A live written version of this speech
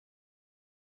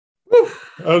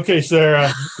Okay,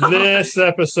 Sarah, this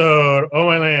episode, oh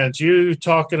my lands, you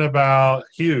talking about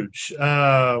huge. Do you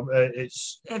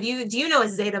know a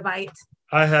zettabyte?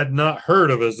 I had not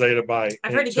heard of a zettabyte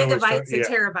I've heard of until we started. gigabytes and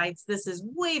terabytes. This is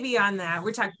way beyond that.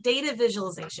 We're talking data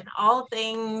visualization, all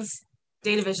things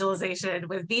data visualization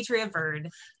with Vitria Bird.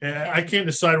 Yeah, I can't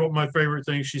decide what my favorite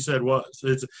thing she said was.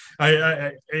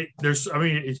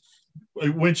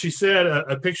 When she said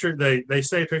a picture, they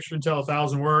say a picture can tell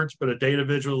 1,000 words, but a data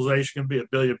visualization can be 1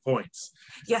 billion points.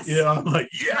 Yes. I'm like,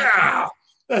 yeah,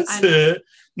 that's it.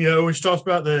 When she talks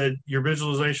about your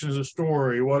visualization as a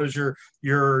story, what is your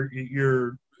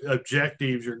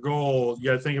objectives, your goal? You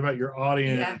got to think about your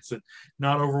audience and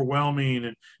not overwhelming.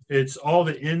 And it's all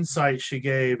the insight she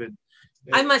gave. And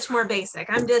I'm much more basic.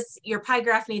 I'm just, your pie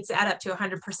graph needs to add up to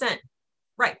 100%.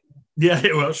 Right. Yeah,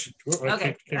 well, she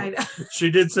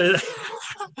did say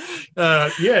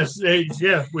that. Yes,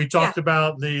 yeah. We talked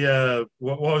about the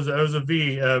what was it? It was a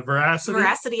V,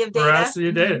 veracity of data. Veracity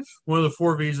of data. One of the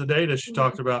 4 V's of data she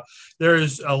talked about. There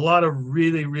is a lot of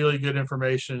really, really good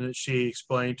information that she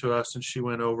explained to us, and she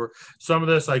went over. Some of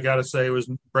this, I got to say, was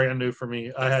brand new for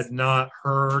me. I had not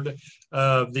heard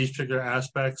of these particular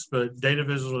aspects, but data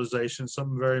visualization,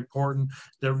 something very important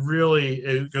that really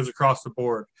it goes across the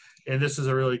board. And this is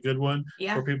a really good one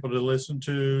for people to listen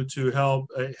to help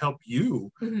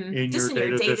you in just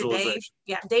your data visualization.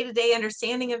 Day-to-day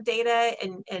understanding of data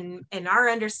and our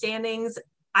understandings.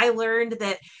 I learned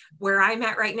that where I'm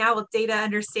at right now with data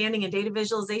understanding and data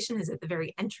visualization is at the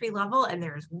very entry level, and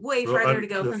there's way further to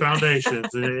go. The foundations,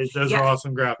 those are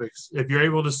awesome graphics. If you're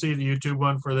able to see the YouTube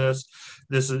one for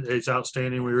it's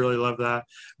outstanding. We really love that.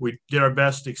 We did our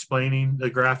best explaining the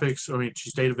graphics. I mean,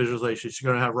 she's data visualization. She's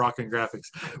going to have rocking graphics.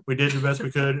 We did the best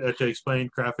we could to explain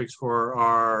graphics for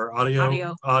our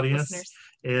audio audience. Listeners.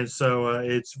 And so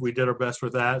we did our best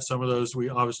with that. Some of those we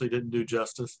obviously didn't do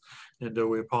justice, and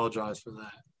we apologize for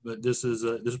that. But this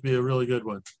will be a really good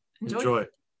one. Enjoy.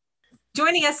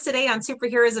 Joining us today on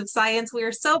Superheroes of Science, we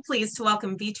are so pleased to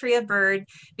welcome Vitria Bird.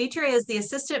 Vitria is the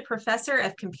Assistant Professor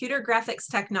of Computer Graphics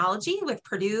Technology with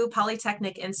Purdue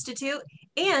Polytechnic Institute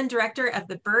and Director of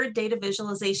the Bird Data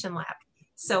Visualization Lab.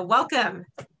 So welcome.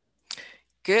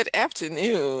 Good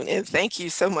afternoon, and thank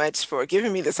you so much for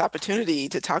giving me this opportunity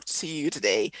to talk to you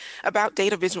today about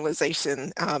data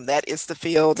visualization. That is the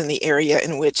field and the area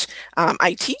in which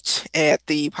I teach at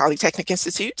the Polytechnic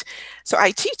Institute. So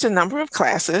I teach a number of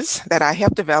classes that I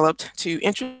have developed to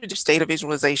introduce data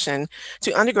visualization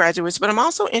to undergraduates, but I'm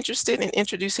also interested in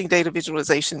introducing data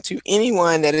visualization to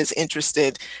anyone that is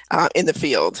interested in the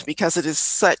field, because it is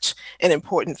such an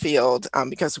important field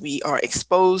because we are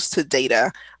exposed to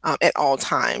data at all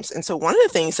times. And so one of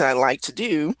the things that I like to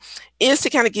do is to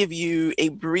kind of give you a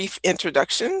brief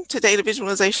introduction to data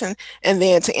visualization, and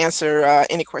then to answer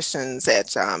any questions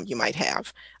that you might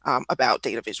have about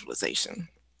data visualization.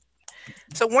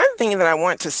 So one thing that I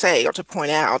want to say or to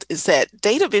point out is that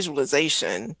data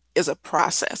visualization is a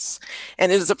process,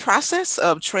 and it is a process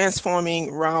of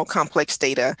transforming raw complex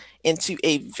data into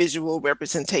a visual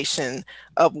representation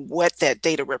of what that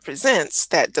data represents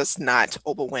that does not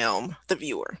overwhelm the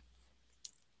viewer.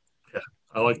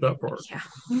 I like that part. Yeah.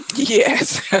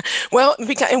 Yes. Well,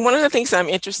 and one of the things I'm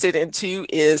interested in too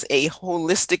is a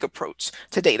holistic approach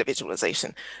to data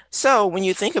visualization. So when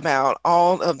you think about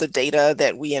all of the data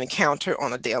that we encounter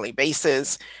on a daily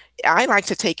basis, I like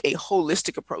to take a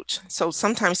holistic approach. So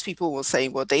sometimes people will say,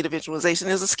 well, data visualization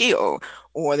is a skill,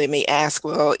 or they may ask,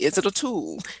 well, is it a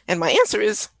tool? And my answer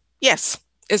is yes.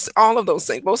 It's all of those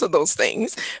things, both of those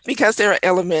things, because there are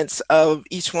elements of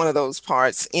each one of those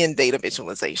parts in data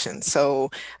visualization.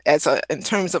 So in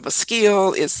terms of a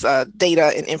skill, it's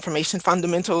data and information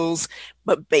fundamentals,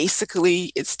 but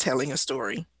basically it's telling a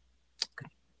story.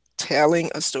 Telling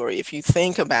a story. If you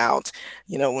think about,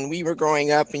 when we were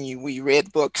growing up and we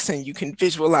read books and you can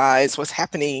visualize what's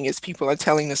happening as people are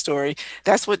telling the story,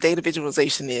 that's what data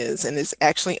visualization is. And it's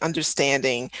actually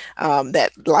understanding that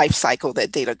life cycle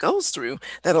that data goes through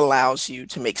that allows you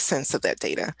to make sense of that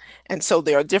data. And so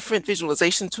there are different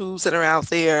visualization tools that are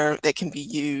out there that can be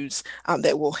used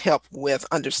that will help with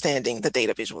understanding the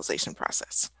data visualization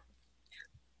process.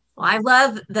 Well, I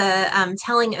love the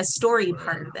telling a story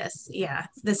part of this. Yeah,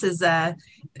 this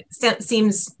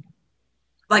seems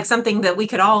like something that we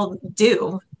could all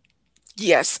do.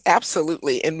 Yes,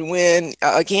 absolutely. And when,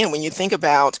 again, when you think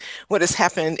about what has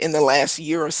happened in the last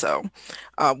year or so,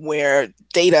 where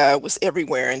data was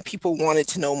everywhere and people wanted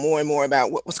to know more and more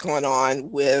about what was going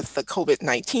on with the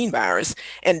COVID-19 virus,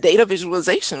 and data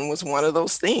visualization was one of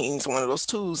those things, one of those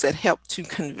tools that helped to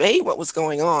convey what was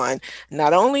going on,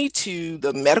 not only to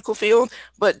the medical field,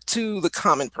 but to the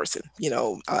common person.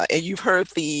 And you've heard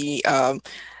the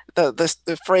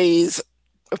phrase,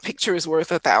 a picture is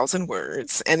worth 1,000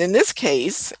 words. And in this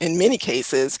case, in many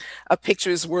cases, a picture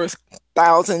is worth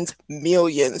thousands,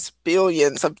 millions,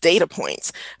 billions of data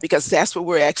points, because that's what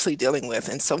we're actually dealing with.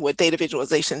 And so what data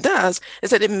visualization does is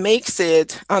that it makes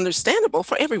it understandable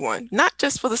for everyone, not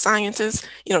just for the scientists,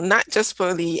 not just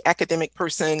for the academic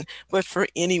person, but for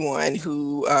anyone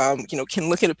who, can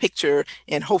look at a picture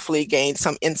and hopefully gain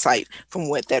some insight from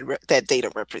what that data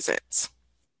represents.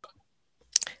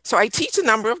 So I teach a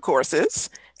number of courses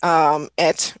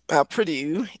at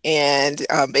Purdue, and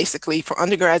basically for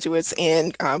undergraduates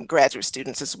and graduate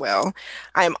students as well.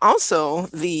 I am also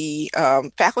the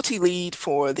faculty lead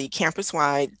for the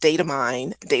campus-wide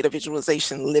DataMine data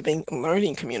visualization living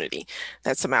learning community.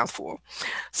 That's a mouthful.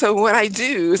 So what I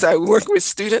do is I work with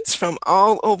students from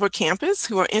all over campus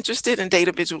who are interested in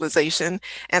data visualization,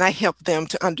 and I help them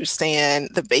to understand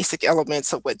the basic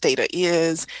elements of what data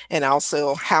is, and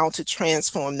also how to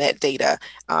transform that data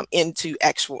into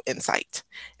actual insight.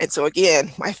 And so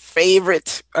again, my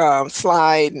favorite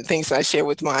slide and things that I share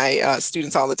with my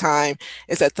students all the time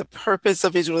is that the purpose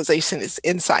of visualization is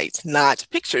insight, not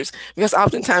pictures. Because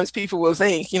oftentimes people will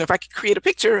think, if I could create a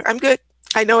picture, I'm good.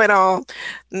 I know it all.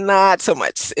 Not so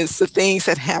much. It's the things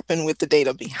that happen with the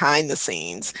data behind the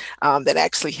scenes that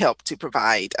actually help to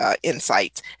provide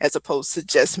insight, as opposed to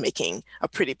just making a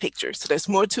pretty picture. So there's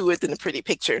more to it than a pretty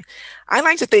picture. I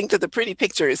like to think that the pretty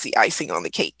picture is the icing on the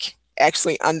cake.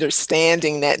 Actually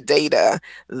understanding that data,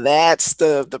 that's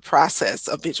the process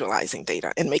of visualizing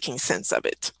data and making sense of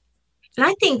it. And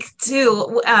I think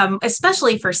too,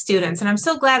 especially for students, and I'm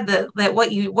so glad that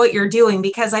what you're doing,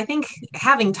 because I think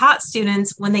having taught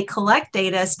students, when they collect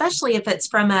data, especially if it's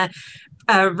from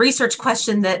a research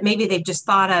question that maybe they've just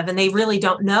thought of and they really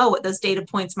don't know what those data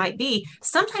points might be,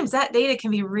 sometimes that data can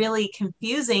be really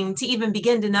confusing to even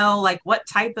begin to know, like, what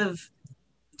type of,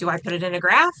 do I put it in a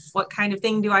graph? What kind of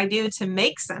thing do I do to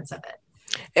make sense of it?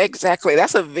 Exactly.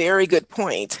 That's a very good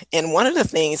point. And one of the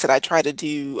things that I try to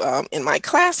do in my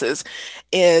classes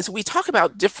is we talk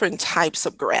about different types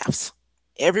of graphs.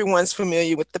 Everyone's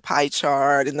familiar with the pie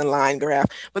chart and the line graph,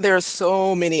 but there are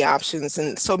so many options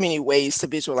and so many ways to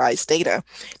visualize data,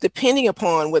 depending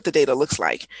upon what the data looks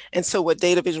like. And so what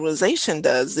data visualization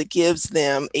does, it gives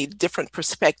them a different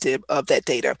perspective of that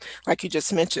data. Like you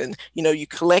just mentioned, you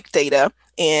collect data,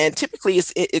 and typically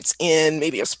it's in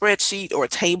maybe a spreadsheet or a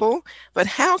table, but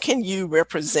how can you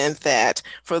represent that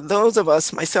for those of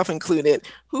us, myself included,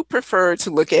 who prefer to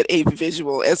look at a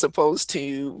visual as opposed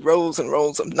to rows and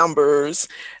rows of numbers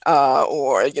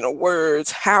or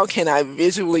words? How can I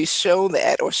visually show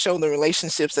that, or show the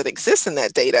relationships that exist in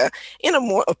that data in a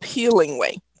more appealing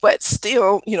way, but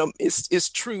still, is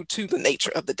true to the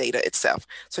nature of the data itself?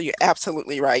 So you're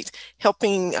absolutely right.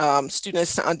 Helping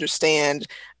students to understand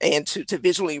and to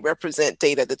visually represent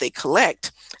data that they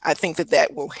collect, I think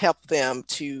that will help them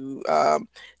to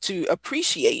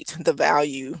appreciate the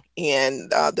value and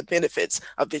the benefits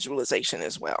of visualization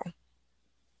as well.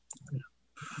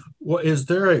 Well, is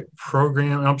there a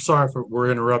program? I'm sorry if we're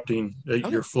interrupting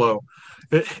your flow.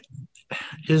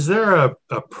 Is there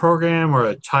a program or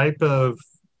a type of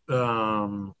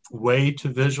way to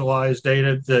visualize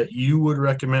data that you would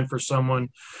recommend for someone,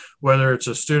 whether it's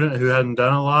a student who hadn't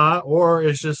done a lot, or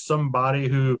it's just somebody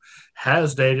who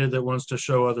has data that wants to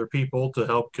show other people to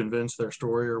help convince their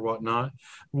story or whatnot?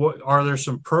 Are there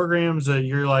some programs that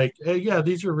you're like, hey, yeah,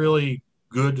 these are really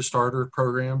good starter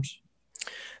programs?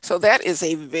 So that is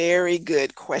a very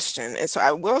good question. And so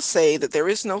I will say that there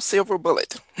is no silver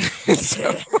bullet.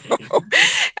 So,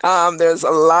 there's a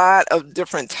lot of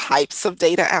different types of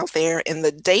data out there, and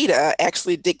the data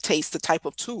actually dictates the type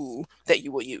of tool that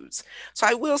you will use. So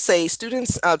I will say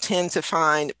students tend to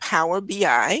find Power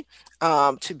BI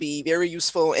to be very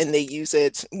useful, and they use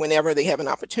it whenever they have an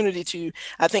opportunity to.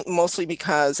 I think mostly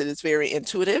because it is very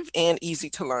intuitive and easy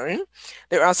to learn.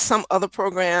 There are some other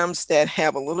programs that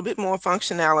have a little bit more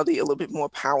functionality, a little bit more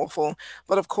powerful,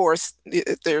 but of course,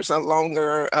 there's a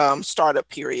longer startup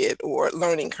period or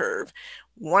learning curve.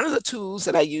 One of the tools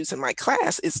that I use in my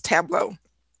class is Tableau.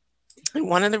 And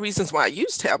one of the reasons why I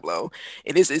use Tableau,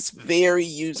 it's very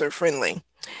user friendly.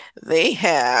 They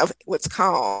have what's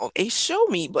called a show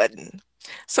me button.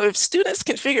 So if students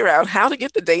can figure out how to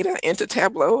get the data into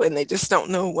Tableau and they just don't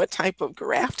know what type of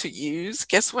graph to use,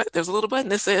 guess what? There's a little button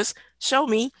that says, show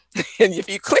me. And if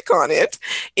you click on it,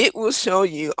 it will show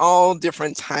you all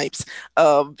different types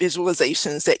of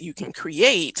visualizations that you can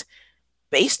create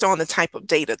based on the type of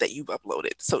data that you've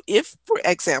uploaded. So if, for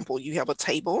example, you have a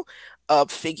table of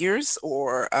figures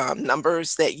or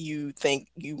numbers that you think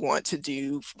you want to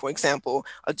do, for example,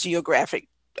 a geographic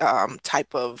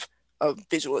type of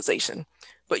visualization,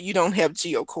 but you don't have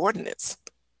geo coordinates,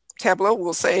 Tableau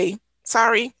will say,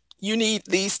 sorry, you need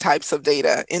these types of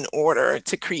data in order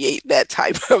to create that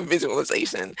type of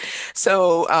visualization.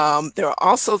 So there are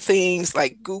also things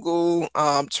like Google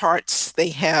Charts. They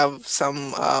have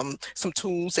some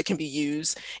tools that can be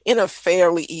used in a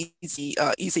fairly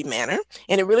easy manner.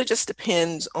 And it really just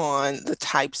depends on the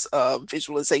types of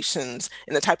visualizations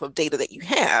and the type of data that you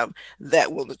have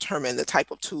that will determine the type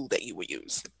of tool that you will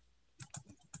use.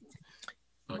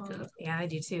 Okay. Yeah, I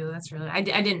do too. That's really, I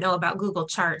didn't know about Google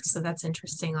Charts, so that's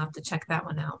interesting. I'll have to check that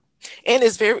one out. And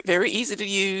it's very, very easy to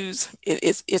use. It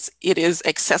is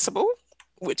accessible,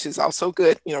 which is also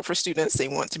good, for students. They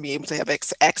want to be able to have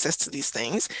access to these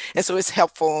things. And so it's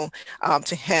helpful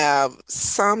to have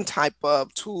some type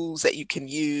of tools that you can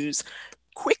use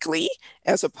quickly,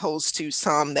 as opposed to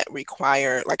some that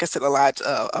require, like I said,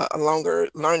 a longer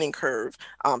learning curve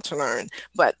to learn.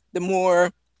 But the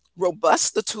more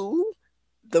robust the tool,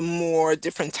 the more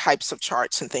different types of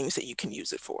charts and things that you can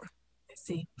use it for. I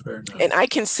see. And I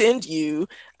can send you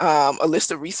a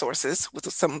list of resources with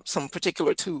some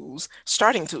particular tools,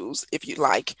 starting tools, if you'd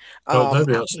like. That'd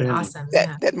be outstanding. Awesome.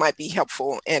 That might be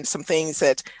helpful, and some things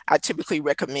that I typically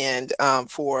recommend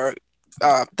for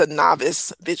the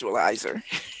novice visualizer.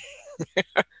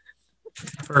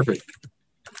 Perfect.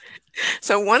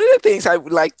 So one of the things I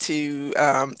would like to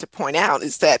point out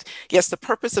is that, yes, the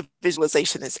purpose of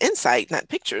visualization is insight, not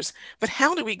pictures, but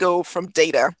how do we go from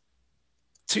data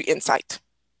to insight?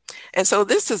 And so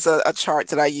this is a chart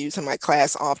that I use in my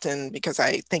class often because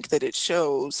I think that it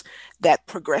shows that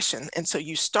progression. And so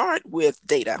you start with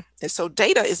data. And so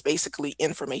data is basically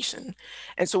information.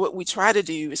 And so what we try to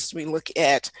do is we look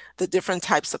at the different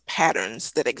types of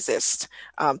patterns that exist,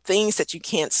 things that you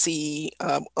can't see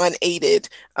unaided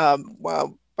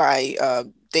by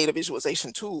data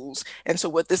visualization tools. And so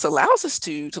what this allows us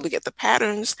to look at the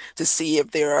patterns, to see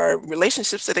if there are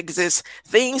relationships that exist,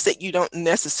 things that you don't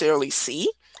necessarily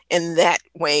see. And that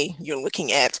way you're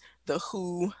looking at the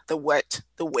who, the what,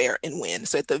 the where, and when.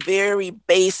 So at the very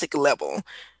basic level,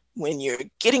 when you're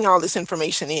getting all this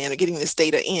information in or getting this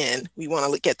data in, we want to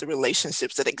look at the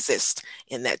relationships that exist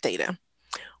in that data.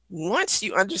 Once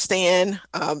you understand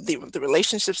the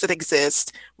relationships that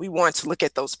exist, we want to look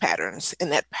at those patterns,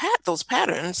 and those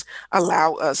patterns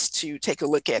allow us to take a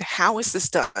look at how is this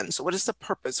done? So what is the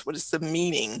purpose? What is the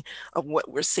meaning of what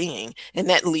we're seeing? And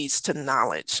that leads to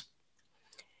knowledge.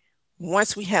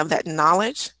 Once we have that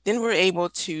knowledge, then we're able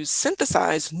to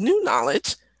synthesize new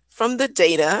knowledge from the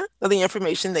data or the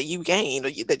information that you gained or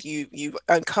that you've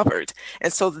uncovered.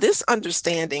 And so this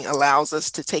understanding allows us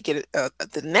to take it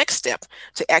the next step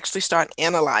to actually start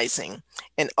analyzing.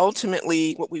 And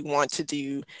ultimately, what we want to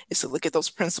do is to look at those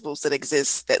principles that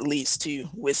exist that leads to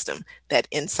wisdom, that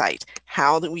insight.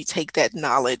 How do we take that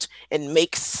knowledge and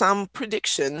make some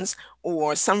predictions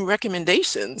or some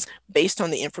recommendations based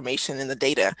on the information and the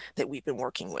data that we've been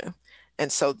working with?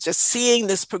 And so just seeing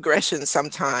this progression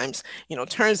sometimes,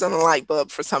 turns on a light bulb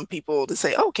for some people to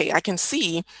say, okay, I can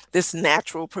see this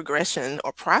natural progression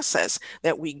or process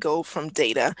that we go from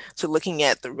data to looking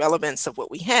at the relevance of what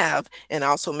we have and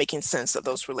also making sense of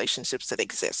those relationships that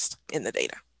exist in the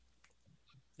data.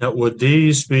 Now, would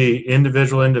these be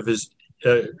individual?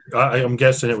 I'm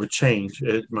guessing it would change,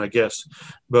 my guess,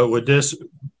 but would this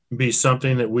be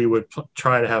something that we would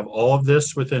try to have all of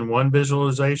this within one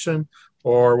visualization?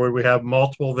 Or would we have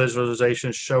multiple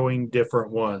visualizations showing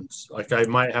different ones? Like I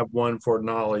might have one for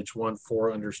knowledge, one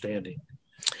for understanding.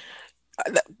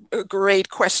 A great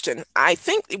question. I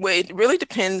think it really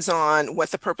depends on what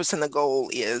the purpose and the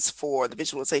goal is for the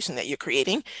visualization that you're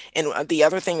creating. And the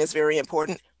other thing that's very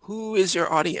important, who is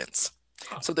your audience?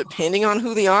 So depending on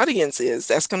who the audience is,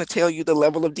 that's going to tell you the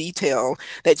level of detail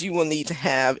that you will need to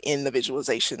have in the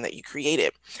visualization that you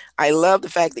created. I love the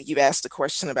fact that you've asked the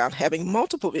question about having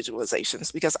multiple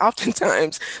visualizations, because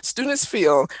oftentimes students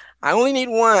feel, I only need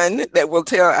one that will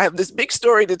tell. I have this big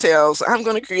story to tell, so I'm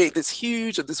going to create this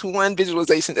huge or this one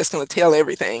visualization that's going to tell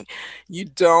everything. You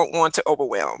don't want to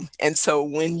overwhelm. And so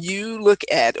when you look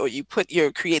at or you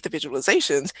create the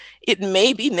visualizations, it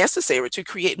may be necessary to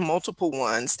create multiple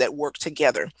ones that work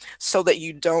together so that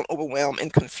you don't overwhelm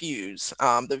and confuse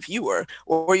the viewer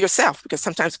or yourself, because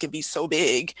sometimes it can be so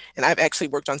big. And I've actually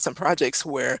worked on some projects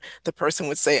where the person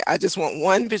would say, I just want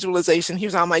one visualization.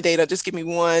 Here's all my data. Just give me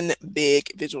one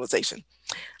big visualization.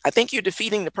 I think you're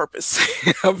defeating the purpose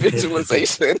of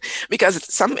visualization,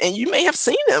 because and you may have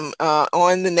seen them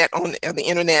on the net, on the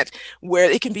internet, where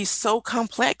it can be so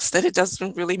complex that it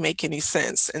doesn't really make any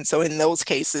sense. And so in those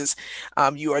cases,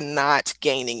 you are not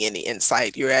gaining any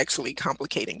insight. You're actually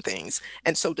complicating things.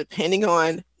 And so depending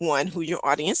on one, who your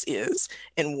audience is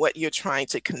and what you're trying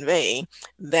to convey,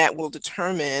 that will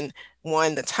determine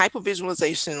one, the type of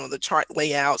visualization or the chart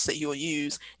layouts that you'll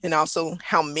use, and also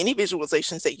how many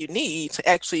visualizations that you need to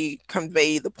actually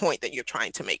convey the point that you're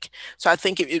trying to make. So I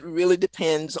think it really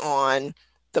depends on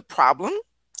the problem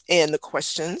and the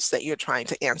questions that you're trying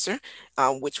to answer,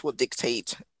 which will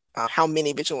dictate how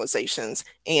many visualizations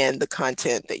and the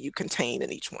content that you contain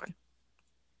in each one.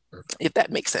 Perfect. If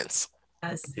that makes sense.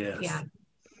 Yes. Yeah.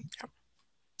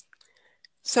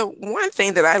 So one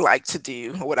thing that I like to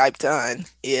do, what I've done,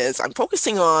 is I'm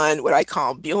focusing on what I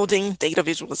call building data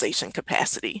visualization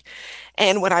capacity.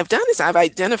 And what I've done is I've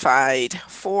identified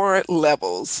 4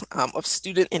 levels of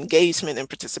student engagement and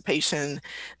participation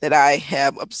that I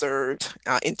have observed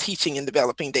in teaching and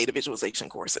developing data visualization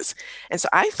courses. And so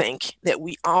I think that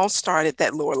we all start at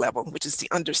that lower level, which is the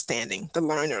understanding, the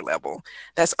learner level.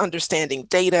 That's understanding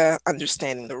data,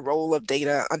 understanding the role of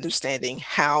data, understanding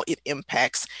how it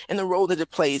impacts, and the role that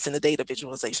it plays in the data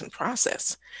visualization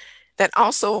process. That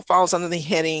also falls under the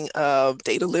heading of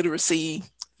data literacy,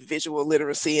 visual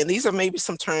literacy, and these are maybe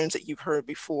some terms that you've heard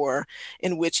before,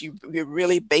 in which you're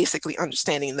really basically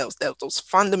understanding those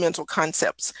fundamental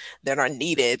concepts that are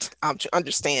needed to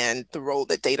understand the role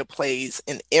that data plays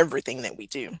in everything that we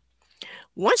do.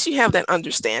 Once you have that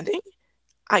understanding,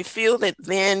 I feel that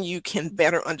then you can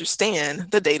better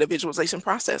understand the data visualization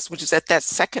process, which is at that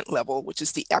second level, which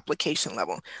is the application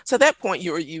level. So at that point,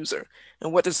 you're a user.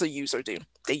 And what does the user do?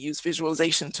 They use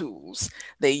visualization tools.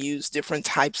 They use different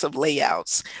types of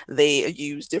layouts. They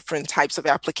use different types of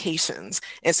applications.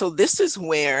 And so this is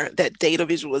where that data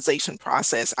visualization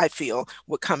process, I feel,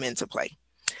 would come into play.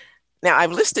 Now,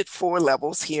 I've listed 4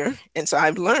 levels here, and so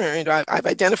I've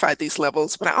identified these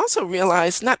levels, but I also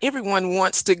realized not everyone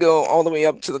wants to go all the way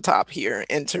up to the top here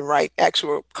and to write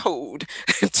actual code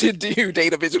to do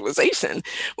data visualization.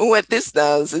 But what this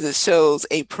does is it shows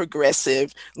a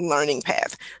progressive learning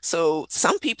path. So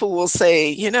some people will say,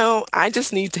 you know, I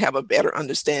just need to have a better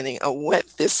understanding of what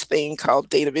this thing called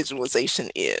data visualization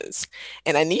is.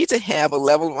 And I need to have a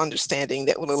level of understanding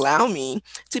that will allow me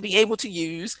to be able to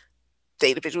use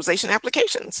data visualization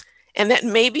applications. And that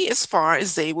may be as far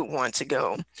as they would want to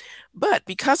go. But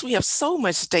because we have so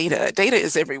much data, data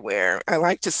is everywhere. I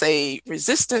like to say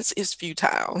resistance is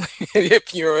futile.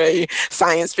 If you're a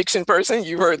science fiction person,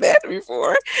 you've heard that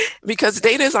before, because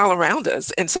data is all around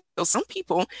us. And so some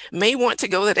people may want to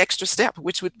go that extra step,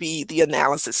 which would be the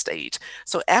analysis stage.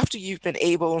 So after you've been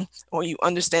able, or you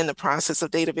understand the process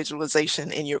of data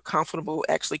visualization and you're comfortable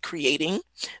actually creating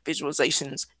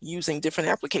visualizations using different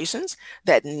applications,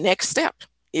 that next step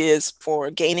is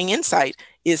for gaining insight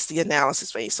is the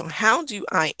analysis phase. So how do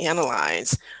I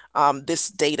analyze this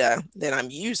data that I'm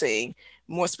using?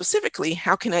 More specifically,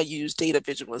 how can I use data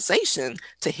visualization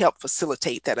to help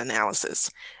facilitate that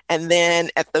analysis? And then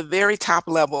at the very top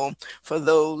level, for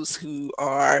those who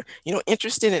are,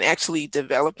 interested in actually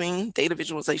developing data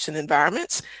visualization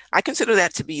environments, I consider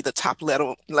that to be the top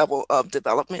level of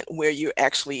development, where you're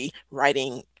actually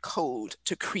writing code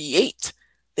to create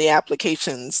the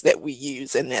applications that we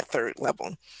use in that third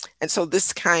level. And so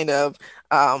this kind of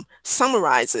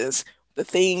summarizes the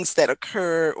things that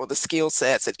occur or the skill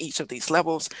sets at each of these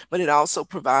levels, but it also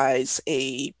provides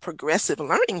a progressive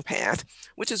learning path,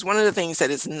 which is one of the things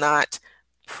that is not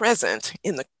present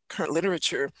in the current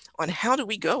literature on how do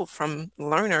we go from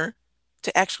learner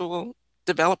to actual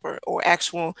developer or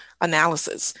actual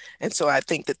analysis. And so I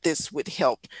think that this would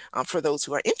help for those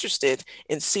who are interested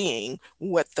in seeing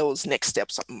what those next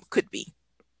steps could be.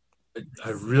 I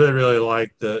really, really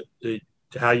like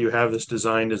how you have this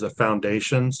designed as a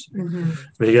foundations,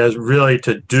 because really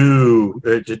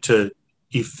to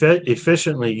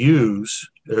efficiently use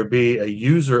or be a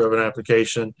user of an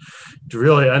application, to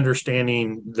really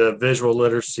understanding the visual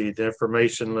literacy, the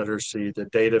information literacy, the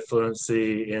data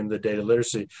fluency, and the data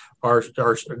literacy are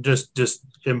just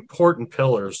important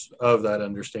pillars of that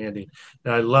understanding.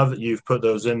 And I love that you've put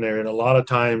those in there. And a lot of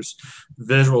times,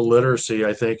 visual literacy,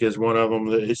 I think, is one of them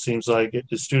that it seems like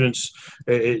the students,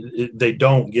 they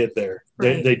don't get there.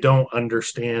 Right. They don't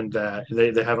understand that.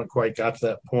 They haven't quite got to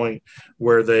that point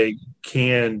where they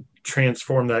can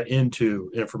transform that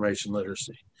into information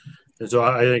literacy. And so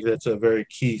I think that's a very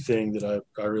key thing that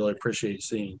I really appreciate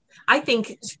seeing. I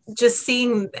think just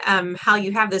seeing how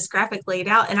you have this graphic laid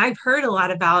out, and I've heard a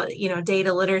lot about,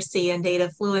 data literacy and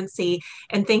data fluency,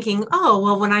 and thinking, oh,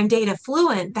 well, when I'm data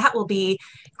fluent, that will be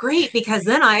great because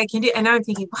then I can do, and I'm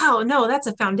thinking, wow, no, that's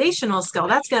a foundational skill.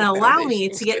 That's going to allow me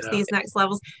to get to these next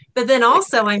levels. But then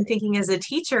also I'm thinking as a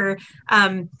teacher,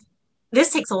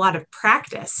 this takes a lot of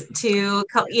practice to,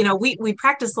 we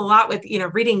practice a lot with,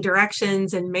 reading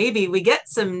directions, and maybe we get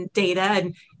some data,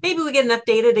 and maybe we get enough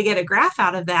data to get a graph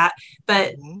out of that.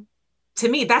 But to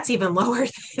me, that's even lower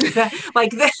than that.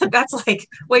 Like that's like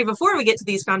way before we get to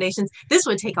these foundations. This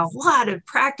would take a lot of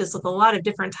practice with a lot of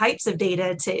different types of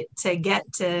data to get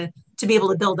to be able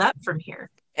to build up from here.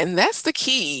 And that's the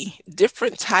key,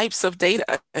 different types of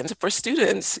data. And for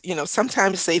students,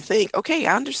 sometimes they think, okay,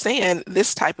 I understand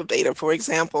this type of data. For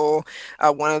example,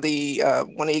 one of the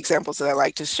examples that I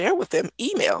like to share with them,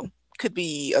 email could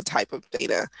be a type of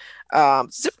data.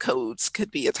 Zip codes could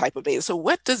be a type of data. So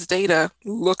what does data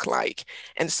look like?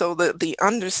 And so the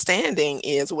understanding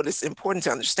is, what is important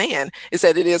to understand is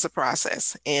that it is a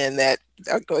process, and that,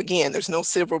 again, there's no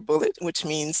silver bullet, which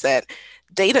means that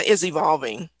data is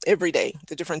evolving every day,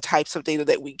 the different types of data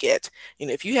that we get.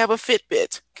 If you have a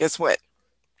Fitbit, guess what?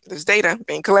 There's data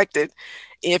being collected.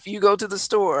 If you go to the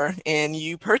store and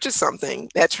you purchase something,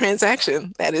 that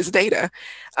transaction, that is data.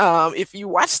 If you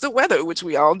watch the weather, which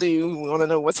we all do, we want to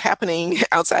know what's happening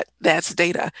outside, that's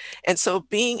data. And so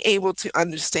being able to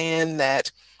understand that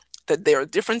there are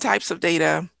different types of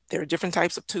data, there are different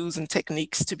types of tools and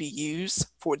techniques to be used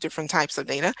for different types of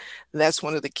data. That's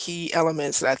one of the key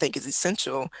elements that I think is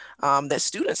essential that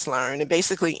students learn, and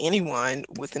basically anyone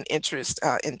with an interest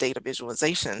in data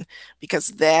visualization,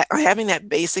 because having that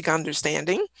basic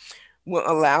understanding will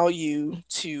allow you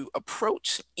to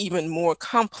approach even more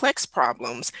complex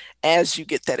problems as you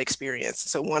get that experience.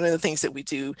 So one of the things that we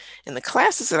do in the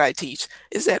classes that I teach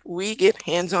is that we get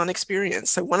hands-on experience.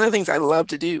 So one of the things I love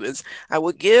to do is I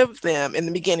will give them in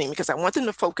the beginning, because I want them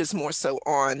to focus more so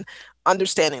on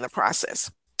understanding the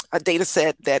process, a data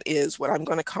set that is what I'm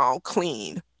going to call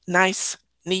clean, nice,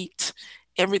 neat,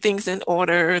 everything's in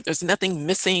order, there's nothing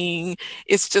missing,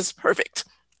 it's just perfect.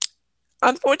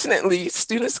 Unfortunately,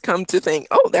 students come to think,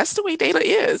 oh, that's the way data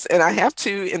is. And I have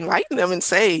to enlighten them and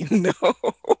say, no,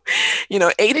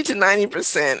 80 to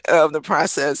 90% of the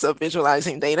process of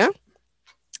visualizing data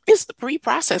is the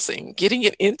pre-processing, getting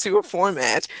it into a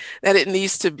format that it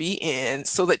needs to be in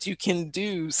so that you can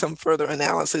do some further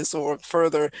analysis or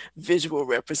further visual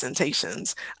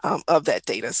representations of that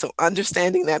data. So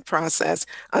understanding that process,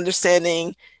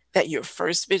 understanding that your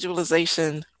first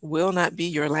visualization will not be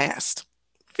your last.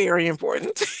 Very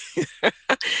important.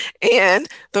 And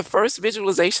the first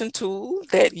visualization tool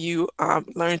that you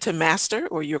learn to master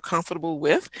or you're comfortable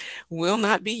with will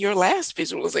not be your last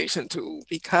visualization tool,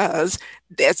 because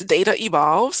as data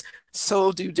evolves,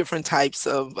 so do different types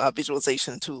of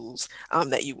visualization tools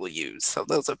that you will use. So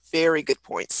those are very good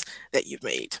points that you've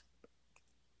made.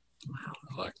 Wow.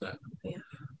 I like that. Yeah.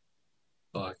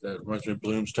 I like that. It reminds me of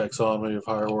Bloom's taxonomy of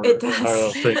higher order. It does. Higher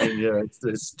thinking, yeah,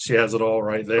 she has it all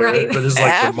right there. Right. But this is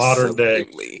like the modern day.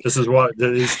 Absolutely. This is what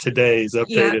is today's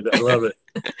updated. Yeah. I love it.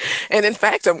 And in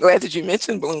fact, I'm glad that you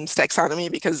mentioned Bloom's taxonomy,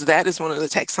 because that is one of the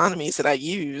taxonomies that I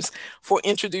use for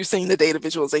introducing the data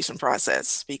visualization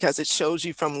process, because it shows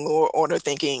you from lower order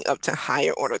thinking up to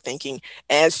higher order thinking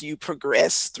as you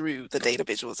progress through the data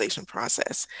visualization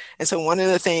process. And so one of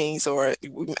the things, or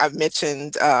I've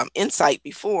mentioned Insight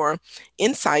before,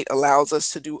 Insight allows us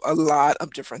to do a lot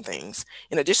of different things.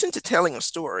 In addition to telling a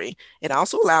story, it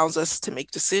also allows us to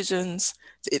make decisions.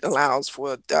 It allows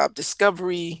for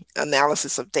discovery,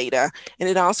 analysis of data, and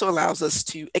it also allows us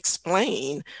to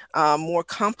explain more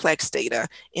complex data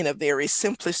in a very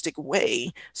simplistic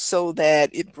way so that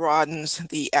it broadens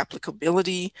the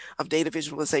applicability of data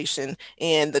visualization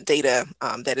and the data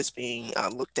that is being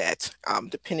looked at,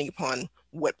 depending upon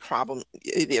what problem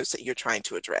it is that you're trying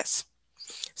to address.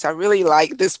 So I really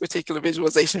like this particular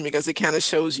visualization because it kind of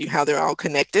shows you how they're all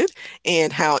connected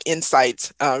and how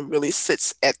Insights really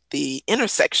sits at the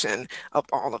intersection of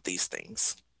all of these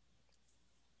things.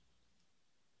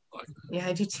 Yeah,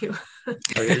 I do too.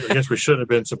 I guess we shouldn't have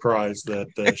been surprised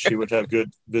that she would have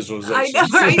good visualization. I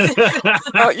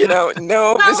know, right?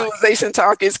 No visualization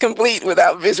talk is complete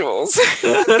without visuals.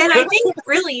 And I think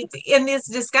really in these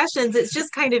discussions, it's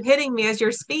just kind of hitting me as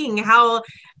you're speaking how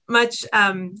much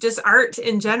just art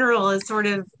in general is sort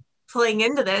of playing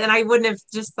into that. And I wouldn't have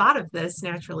just thought of this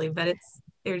naturally, but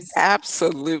there's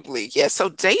Absolutely. Yeah. So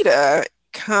data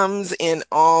comes in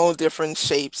all different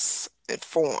shapes and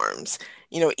forms,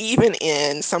 even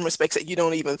in some respects that you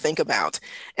don't even think about.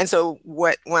 And so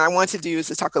what I want to do is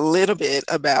to talk a little bit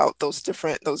about those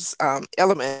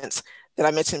elements that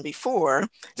I mentioned before,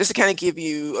 just to kind of give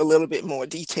you a little bit more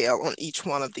detail on each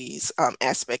one of these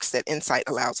aspects that Insight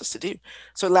allows us to do.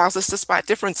 So it allows us to spot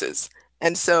differences.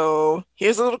 And so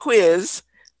here's a little quiz.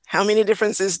 How many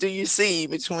differences do you see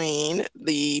between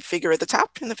the figure at the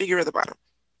top and the figure at the bottom?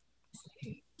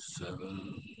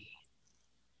 7.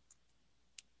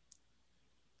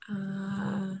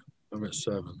 I'm at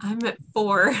 7. I'm at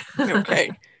 4.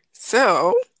 Okay,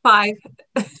 so 5.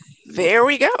 There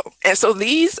we go. And so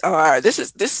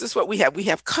this is what we have. We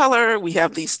have color, we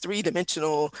have these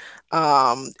three-dimensional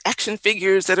action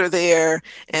figures that are there.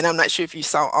 And I'm not sure if you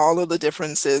saw all of the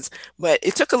differences, but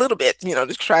it took a little bit,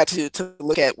 to try to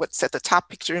look at what's at the top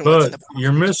picture and what's in the bottom.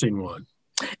 You're missing one.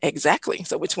 Exactly.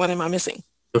 So which one am I missing?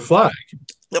 The flag.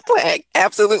 The flag,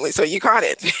 absolutely. So you caught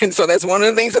it. And so that's one of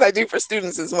the things that I do for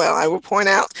students as well. I will point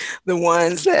out the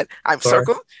ones that I've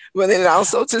circled, but then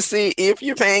also to see if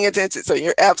you're paying attention. So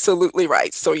you're absolutely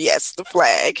right. So yes, the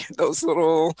flag, those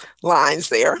little lines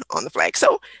there on the flag.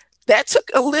 So that took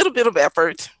a little bit of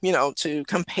effort, to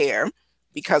compare,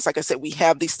 because like I said, we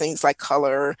have these things like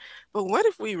color, but what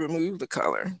if we remove the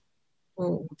color?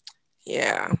 Oh.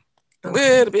 Yeah, a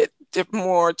little bit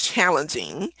more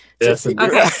challenging to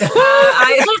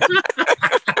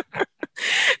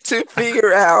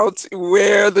figure out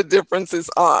where the differences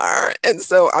are. And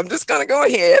so I'm just going to go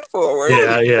ahead forward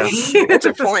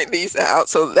to point these out.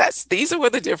 So these are where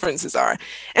the differences are.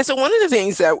 And so one of the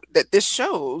things that this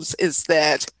shows is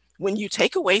that when you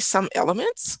take away some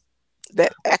elements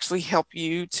that actually help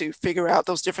you to figure out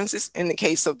those differences. In the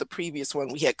case of the previous one,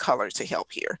 we had color to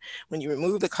help here. When you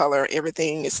remove the color,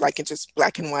 everything is like it's just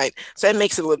black and white. So it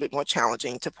makes it a little bit more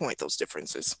challenging to point those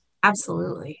differences.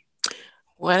 Absolutely.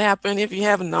 What happened if you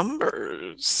have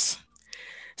numbers?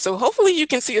 So hopefully you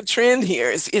can see a trend here.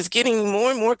 It's getting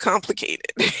more and more complicated.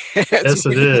 Yes,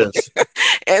 it is.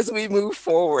 As we move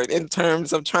forward in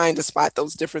terms of trying to spot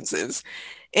those differences.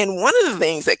 And one of the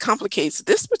things that complicates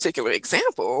this particular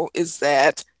example is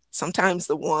that sometimes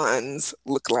the ones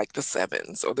look like the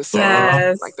 7s, or the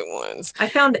 7s look like the 1s. I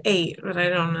found 8, but I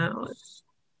don't know.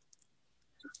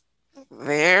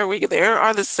 There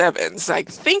are the 7s. I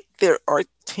think there are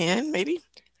 10, maybe.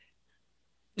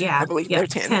 Yeah, I believe they're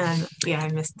 10. Yeah, I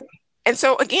missed it. And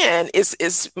so again,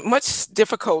 it's much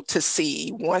difficult to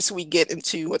see once we get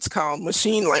into what's called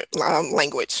machine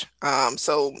language.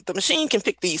 So the machine can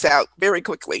pick these out very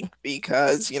quickly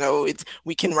because,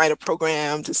 we can write a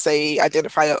program to say,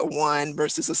 identify a 1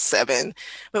 versus a 7.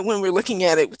 But when we're looking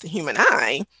at it with the human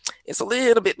eye, it's a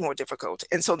little bit more difficult.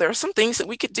 And so there are some things that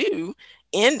we could do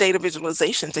in data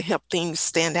visualization to help things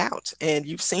stand out. And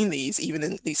you've seen these even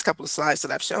in these couple of slides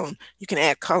that I've shown. You can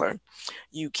add color.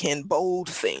 You can bold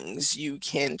things. You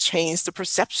can change the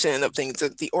perception of things,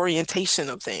 the orientation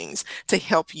of things to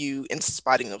help you in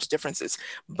spotting those differences.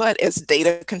 But as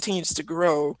data continues to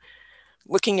grow,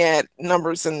 looking at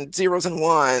numbers and zeros and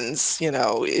ones,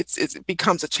 it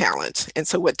becomes a challenge. And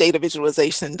so what data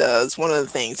visualization does, one of the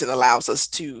things, it allows us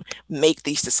to make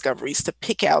these discoveries, to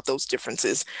pick out those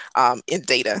differences in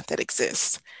data that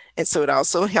exists. And so it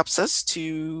also helps us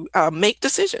to make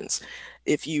decisions.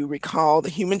 If you recall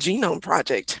the Human Genome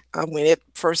Project, when it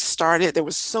first started, there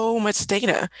was so much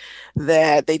data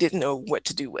that they didn't know what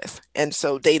to do with. And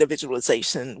so data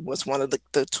visualization was one of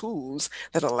the tools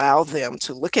that allowed them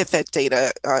to look at that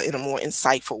data in a more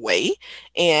insightful way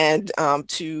and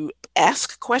to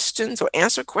ask questions or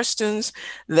answer questions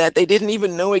that they didn't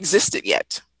even know existed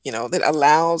yet. That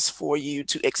allows for you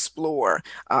to explore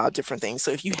different things.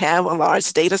 So if you have a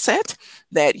large data set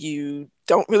that you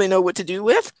don't really know what to do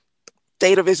with,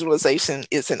 data visualization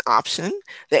is an option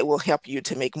that will help you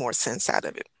to make more sense out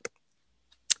of it.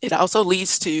 It also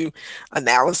leads to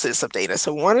analysis of data.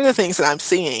 So one of the things that I'm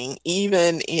seeing,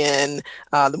 even in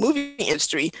the movie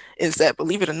industry, is that,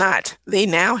 believe it or not, they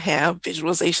now have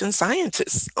visualization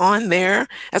scientists on there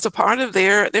as a part of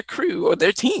their crew or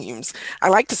their teams. I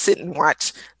like to sit and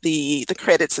watch the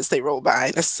credits as they roll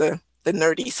by. That's the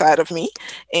nerdy side of me.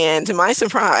 And to my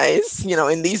surprise,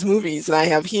 in these movies that I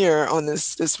have here on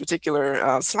this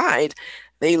particular slide,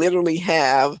 they literally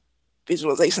have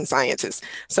visualization scientist.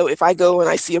 So if I go and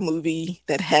I see a movie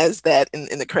that has that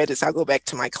in the credits, I'll go back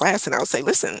to my class and I'll say,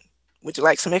 listen, would you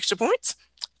like some extra points?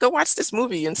 Go watch this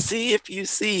movie and see if you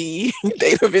see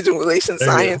data visualization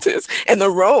scientists and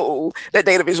the role that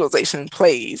data visualization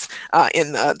plays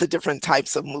in the different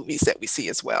types of movies that we see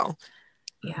as well.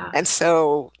 Yeah. And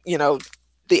so,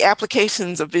 the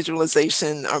applications of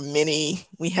visualization are many.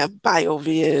 We have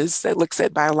BioViz that looks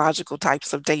at biological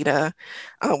types of data,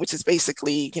 which is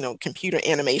basically, computer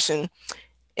animation.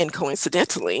 And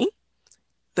coincidentally,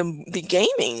 the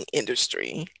gaming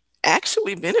industry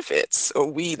actually benefits,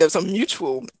 or there's a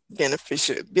mutual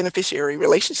beneficiary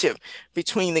relationship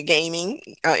between the gaming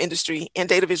industry and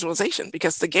data visualization,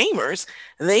 because the gamers,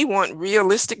 they want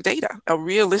realistic data,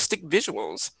 realistic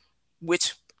visuals,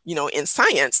 which, in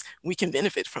science, we can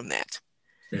benefit from that.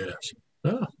 Yes.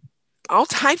 Oh. All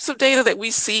types of data that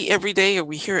we see every day or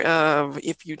we hear of,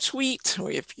 if you tweet or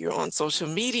if you're on social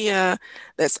media,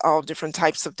 that's all different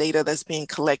types of data that's being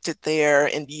collected there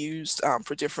and used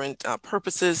for different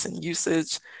purposes and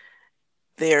usage.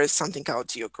 There's something called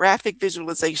geographic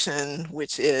visualization,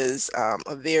 which is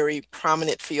a very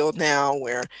prominent field now,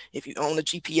 where if you own a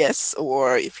GPS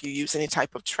or if you use any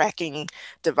type of tracking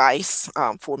device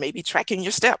for maybe tracking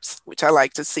your steps, which I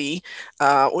like to see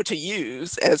or to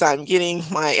use as I'm getting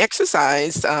my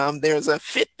exercise, there's a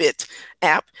Fitbit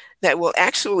app that will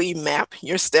actually map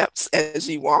your steps as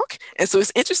you walk. And so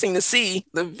it's interesting to see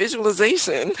the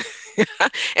visualization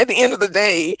at the end of the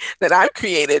day that I've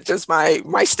created just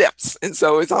my steps. And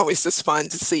so it's always just fun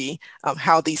to see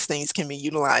how these things can be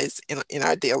utilized in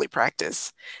our daily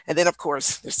practice. And then, of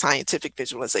course, there's scientific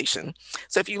visualization.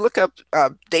 So if you look up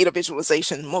data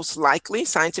visualization, most likely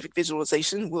scientific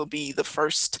visualization will be the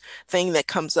first thing that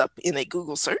comes up in a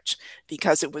Google search,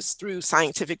 because it was through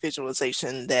scientific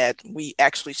visualization that we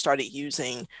actually started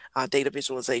using data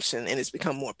visualization, and it's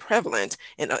become more prevalent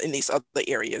in these other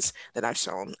areas that I've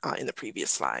shown in the previous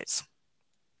slides.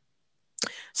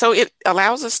 So it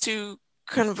allows us to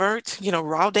convert,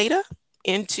 raw data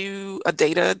into a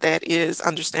data that is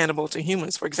understandable to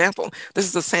humans. For example, this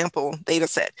is a sample data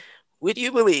set. Would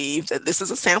you believe that this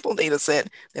is a sample data set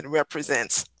that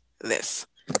represents this?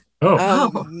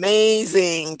 Oh,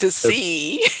 amazing to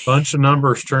see. A bunch of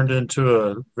numbers turned into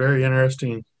a very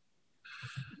interesting.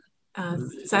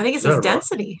 So I think it says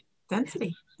density.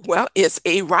 Well, it's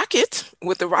a rocket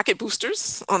with the rocket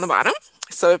boosters on the bottom.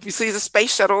 So if you see the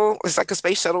space shuttle, it's like a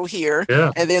space shuttle here,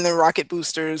 and then the rocket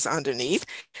boosters underneath.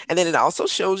 And then it also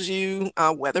shows you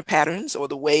weather patterns, or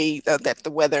the way that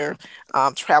the weather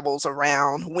travels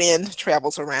around, wind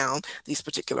travels around these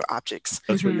particular objects.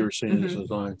 That's what you were seeing in those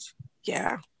lines.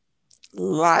 Yeah.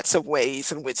 Lots of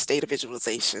ways in which data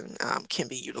visualization can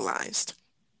be utilized.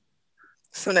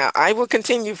 So now I will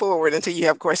continue forward until you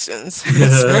have questions.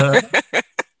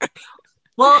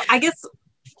 Well, I guess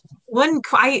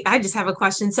I just have a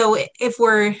question. So if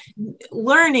we're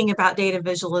learning about data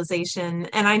visualization,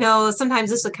 and I know sometimes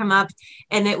this would come up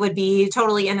and it would be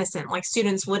totally innocent, like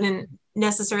students wouldn't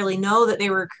necessarily know that they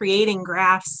were creating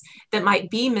graphs that might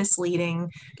be misleading.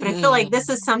 But I feel like this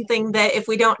is something that if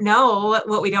we don't know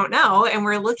what we don't know, and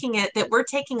we're looking at that, we're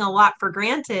taking a lot for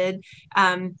granted.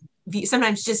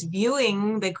 Sometimes just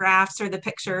viewing the graphs or the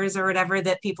pictures or whatever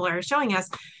that people are showing us.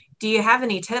 Do you have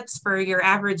any tips for your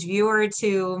average viewer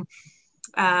to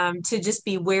just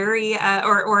be wary,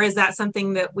 or is that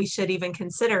something that we should even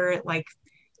consider, like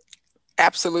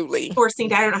Absolutely.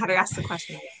 Forcing, I don't know how to ask the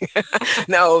question.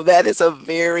 No, that is a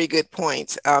very good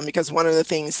point, because one of the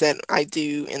things that I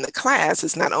do in the class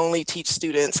is not only teach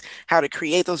students how to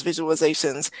create those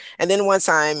visualizations, and then once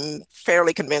I'm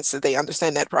fairly convinced that they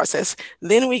understand that process,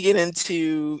 then we get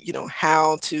into,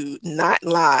 how to not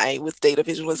lie with data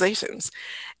visualizations.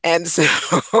 And so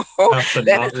how to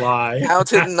not lie. How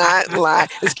to not lie.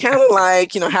 It's kind of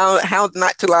like, how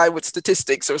not to lie with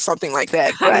statistics or something like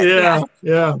that. But,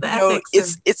 yeah.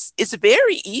 It's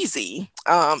very easy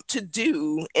to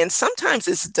do, and sometimes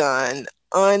it's done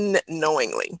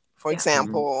unknowingly. For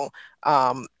example,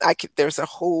 there's a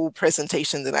whole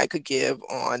presentation that I could give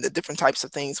on the different types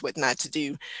of things, what not to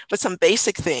do. But some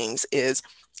basic things is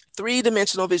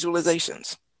 3-dimensional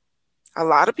visualizations. A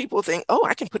lot of people think, oh,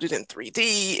 I can put it in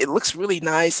 3D. It looks really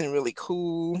nice and really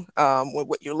cool with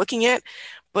what you're looking at.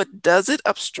 But does it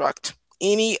obstruct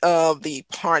any of the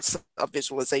parts of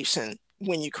visualization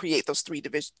when you create those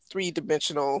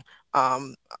three-dimensional,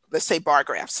 let's say, bar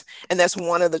graphs? And that's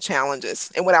one of the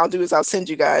challenges. And what I'll do is I'll send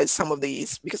you guys some of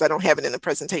these, because I don't have it in the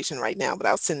presentation right now, but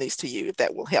I'll send these to you if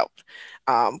that will help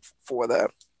for the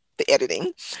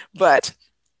editing. But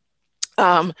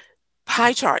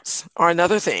pie charts are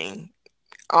another thing.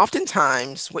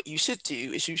 oftentimes what you should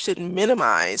do is you should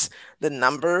minimize the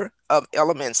number of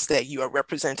elements that you are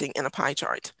representing in a pie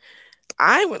chart.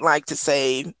 I would like to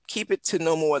say keep it to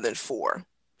no more than 4,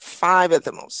 5 at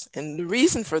the most. And the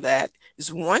reason for that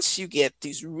is once you get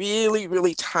these really,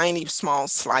 really tiny, small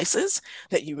slices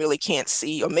that you really can't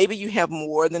see, or maybe you have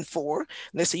more than 4,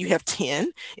 let's say you have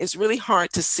 10, it's really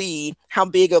hard to see how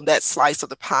big of that slice of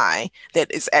the pie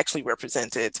that is actually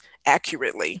represented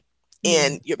accurately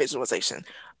in your visualization.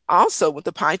 Also, with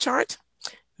the pie chart,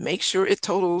 make sure it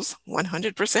totals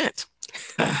 100%.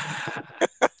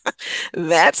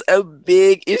 That's a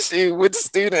big issue with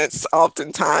students.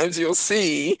 Oftentimes you'll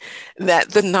see that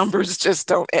the numbers just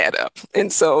don't add up.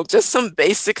 And so just some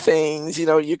basic things,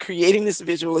 you're creating this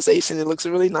visualization. It looks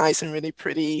really nice and really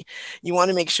pretty. You want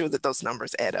to make sure that those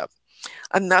numbers add up.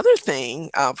 Another thing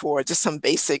for just some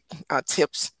basic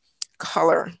tips,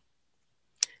 color.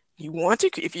 You want to,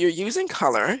 if you're using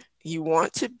color, you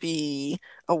want to be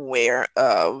aware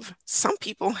of some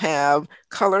people have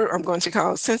color, I'm going to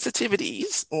call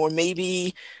sensitivities, or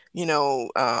maybe,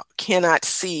 cannot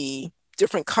see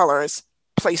different colors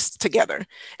placed together.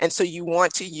 And so you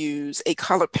want to use a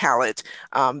color palette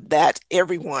that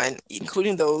everyone,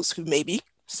 including those who maybe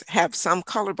have some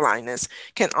color blindness,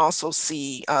 can also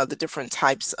see the different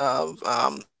types of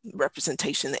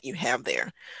representation that you have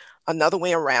there. Another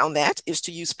way around that is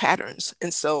to use patterns.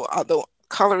 And so although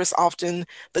color is often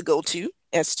the go-to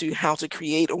as to how to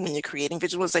create, or when you're creating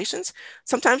visualizations,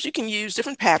 sometimes you can use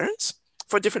different patterns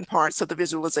for different parts of the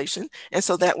visualization. And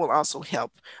so that will also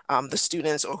help the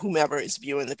students or whomever is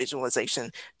viewing the visualization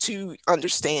to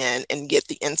understand and get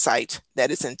the insight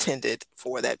that is intended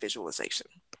for that visualization.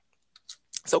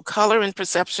 So color and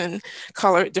perception,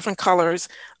 different colors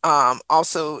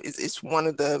also is one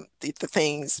of the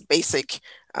things, basic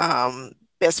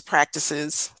best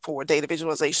practices for data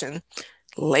visualization.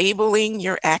 Labeling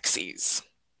your axes.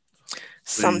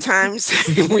 Sometimes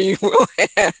we will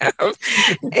have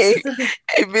a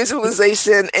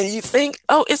visualization and you think,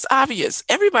 oh, it's obvious.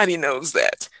 Everybody knows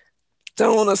that.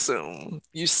 Don't assume.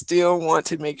 You still want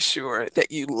to make sure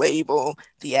that you label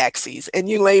the axes and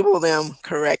you label them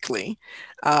correctly.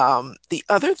 The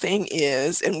other thing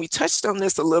is, and we touched on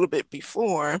this a little bit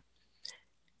before,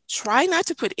 try not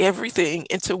to put everything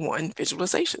into one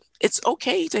visualization. It's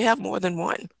okay to have more than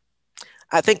one.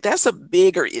 I think that's a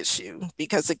bigger issue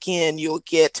because, again, you'll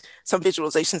get some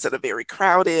visualizations that are very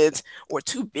crowded or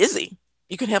too busy.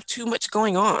 You can have too much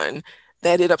going on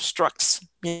that it obstructs,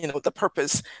 the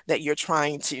purpose that you're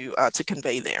trying to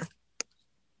convey there.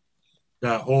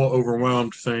 That whole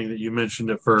overwhelmed thing that you mentioned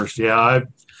at first. Yeah,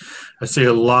 I see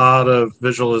a lot of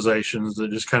visualizations that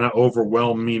just kind of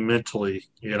overwhelm me mentally,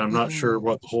 and I'm not sure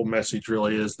what the whole message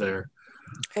really is there.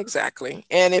 Exactly.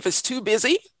 And if it's too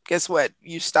busy, guess what?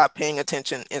 You stop paying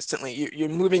attention instantly. You're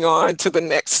moving on to the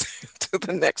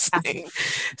next thing.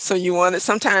 So you want it.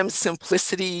 Sometimes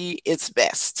simplicity is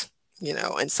best,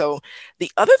 And so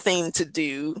the other thing to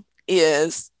do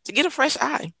is to get a fresh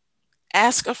eye.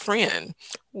 Ask a friend,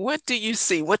 what do you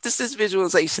see? What does this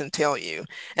visualization tell you?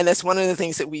 And that's one of the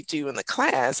things that we do in the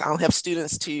class. I'll have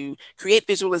students to create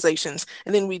visualizations,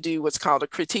 and then we do what's called a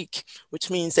critique, which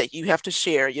means that you have to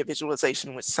share your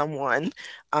visualization with someone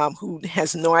who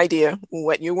has no idea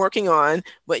what you're working on,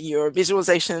 but your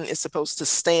visualization is supposed to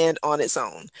stand on its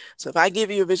own. So if I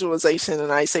give you a visualization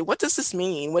and I say, what does this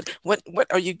mean? What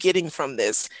are you getting from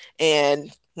this?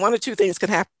 And one or two things could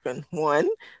happen. One,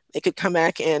 they could come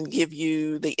back and give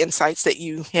you the insights that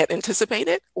you had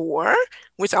anticipated, or,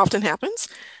 which often happens,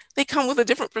 they come with a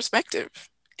different perspective.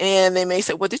 And they may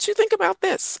say, well, did you think about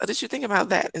this? Or did you think about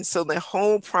that? And so the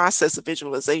whole process of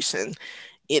visualization,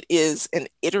 it is an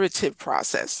iterative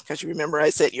process. Because you remember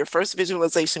I said your first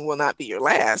visualization will not be your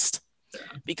last.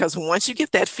 Because once you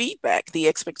get that feedback, the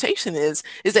expectation is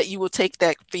that you will take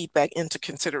that feedback into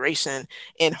consideration,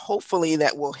 and hopefully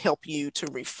that will help you to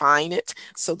refine it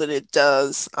so that it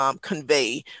does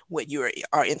convey what you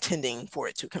are intending for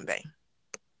it to convey.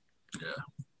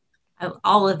 Yeah.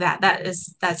 All of that.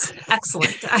 That's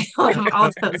excellent. I love all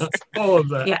of those. All of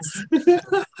that. Yes.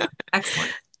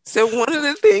 Excellent. So one of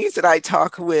the things that I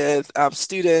talk with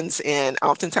students, and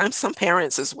oftentimes some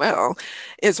parents as well,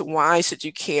 is why should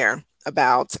you care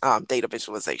about data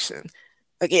visualization?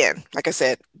 Again, like I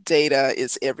said, data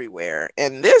is everywhere.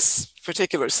 And this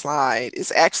particular slide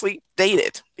is actually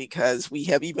dated because we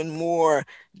have even more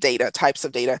types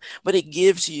of data, but it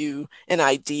gives you an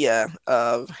idea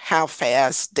of how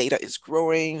fast data is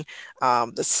growing,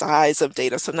 the size of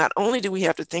data. So not only do we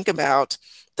have to think about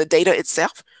the data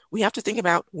itself, we have to think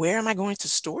about, where am I going to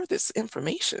store this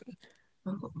information?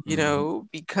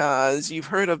 Because you've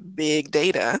heard of big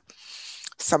data.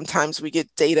 Sometimes we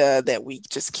get data that we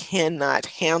just cannot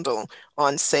handle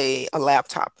on, say, a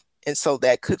laptop. And so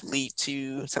that could lead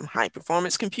to some high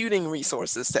performance computing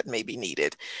resources that may be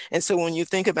needed. And so when you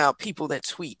think about people that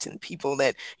tweet and people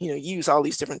that, use all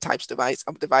these different types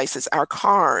of devices, our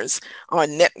cars are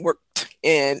networked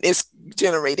and it's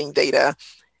generating data.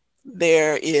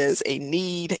 There is a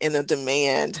need and a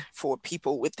demand for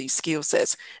people with these skill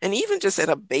sets. And even just at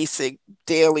a basic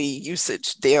daily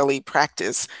usage, daily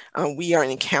practice, we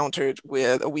encounter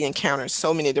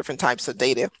so many different types of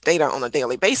data on a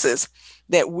daily basis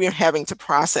that we're having to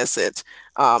process it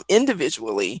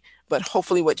individually. But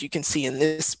hopefully what you can see in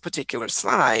this particular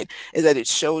slide is that it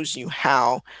shows you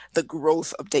how the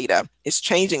growth of data is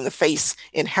changing the face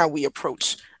in how we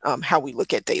approach, how we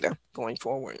look at data going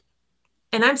forward.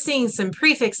 And I'm seeing some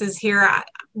prefixes here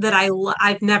that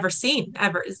I've never seen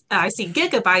ever. I see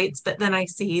gigabytes, but then I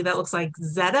see that looks like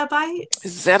zettabytes.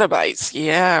 Zettabytes,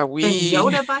 yeah. And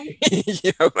Yoda.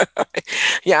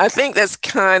 Yeah, I think that's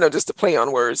kind of just a play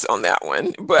on words on that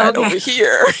one. But over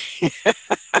here,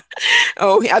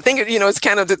 I think, it's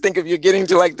kind of to think of you're getting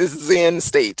to like this Zen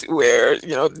state where,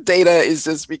 data is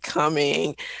just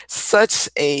becoming such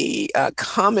a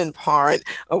common part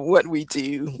of what we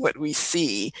do, what we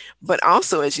see. But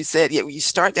also, as you said, you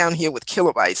start down here with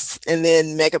kilobytes and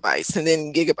then megabytes and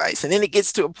then gigabytes. And then it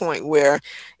gets to a point where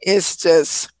it's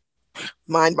just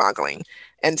mind-boggling.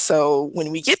 And so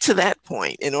when we get to that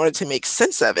point, in order to make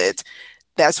sense of it,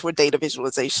 that's where data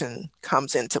visualization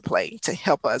comes into play to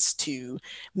help us to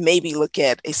maybe look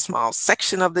at a small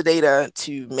section of the data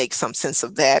to make some sense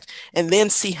of that and then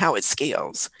see how it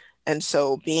scales. And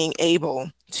so being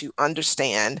able to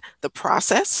understand the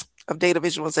process of data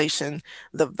visualization,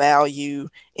 the value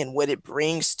and what it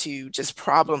brings to just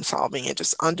problem solving and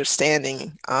just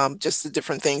understanding just the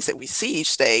different things that we see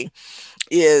each day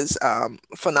is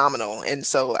phenomenal. And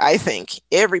so I think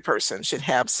every person should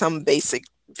have some basic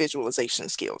visualization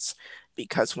skills,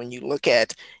 because when you look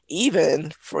at,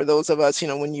 even for those of us,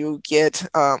 when you get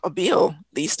a bill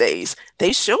these days,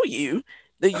 they show you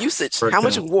the usage, how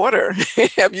much water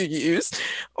have you used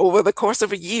over the course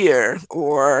of a year,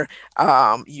 or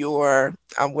your,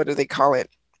 what do they call it?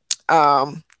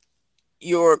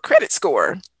 Your credit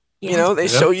score. They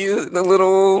show you the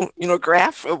little,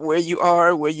 graph of where you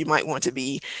are, where you might want to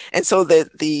be. And so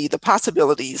the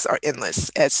possibilities are endless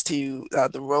as to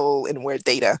the role and where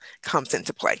data comes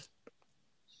into play.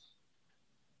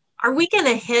 Are we going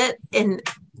to hit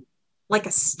like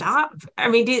a stop? I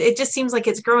mean, it just seems like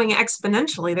it's growing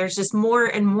exponentially. There's just more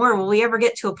and more. Will we ever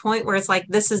get to a point where it's like,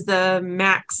 this is the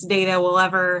max data we'll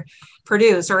ever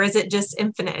produce, or is it just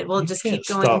infinite? We'll just keep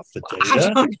going. Stop the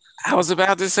data. I was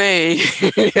about to say,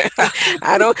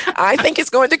 I think it's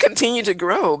going to continue to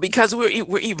grow because we're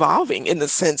evolving in the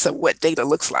sense of what data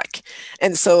looks like.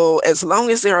 And so as long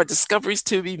as there are discoveries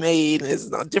to be made, there's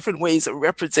different ways of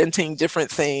representing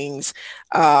different things,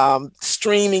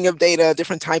 streaming of data,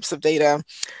 different types of data,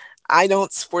 I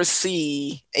don't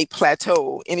foresee a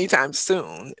plateau anytime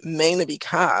soon, mainly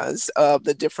because of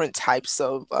the different types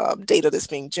of data that's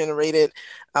being generated,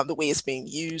 the way it's being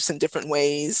used in different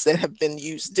ways that have been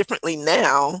used differently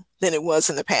now than it was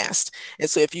in the past. And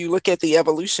so if you look at the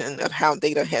evolution of how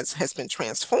data has been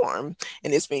transformed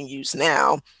and is being used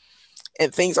now,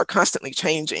 and things are constantly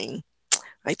changing,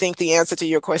 I think the answer to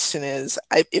your question is,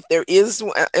 if there is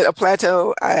a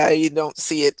plateau, I don't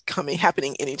see it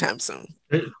happening anytime soon.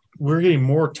 We're getting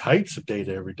more types of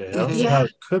data every day. I don't see how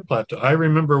it could plateau. I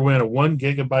remember when a 1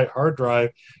 gigabyte hard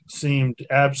drive seemed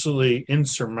absolutely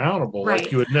insurmountable. Right.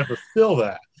 Like you would never fill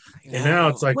that. And now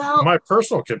it's like, my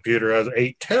personal computer has an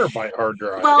 8 terabyte hard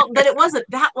drive. Well, but it wasn't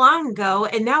that long ago.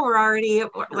 And now we're already,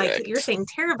 like you're saying,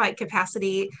 terabyte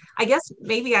capacity. I guess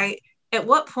maybe at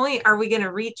what point are we going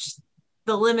to reach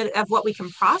the limit of what we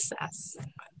can process?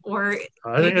 Or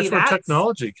I think that's where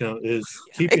technology is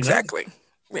keeping exactly.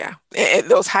 Yeah, and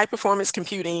those high performance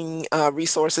computing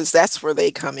resources, that's where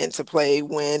they come into play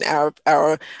when our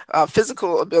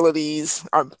physical abilities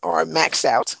are maxed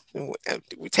out.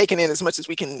 We're taking in as much as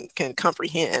we can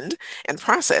comprehend and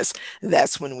process.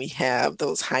 That's when we have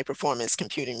those high performance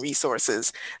computing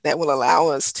resources that will allow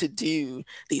us to do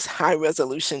these high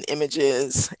resolution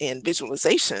images and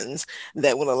visualizations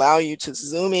that will allow you to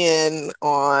zoom in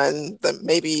on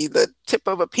maybe the tip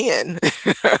of a pen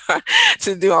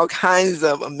to do all kinds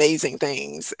of amazing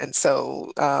things. And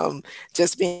so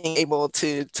just being able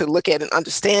to look at and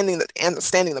understanding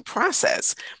the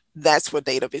process, that's where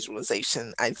data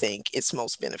visualization, I think, is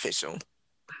most beneficial.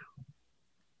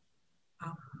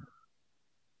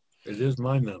 It is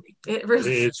mind numbing. It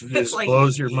really it like,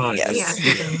 blows your mind. Yes.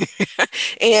 Yeah.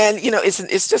 And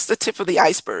it's just the tip of the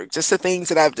iceberg, just the things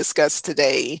that I've discussed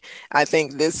today. I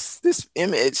think this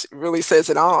image really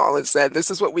says it all. It's that this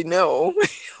is what we know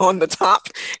on the top,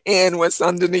 and what's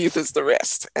underneath is the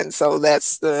rest. And so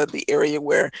that's the area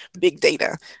where big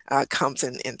data comes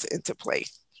into play.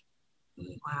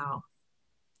 Wow.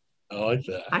 I like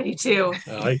that. I do too.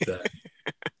 I like that.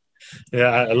 Yeah,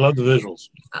 I love the visuals.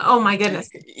 Oh my goodness.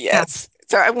 Yes. Yeah.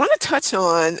 So I want to touch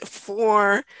on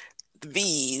 4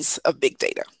 V's of big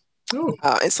data.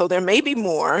 And so there may be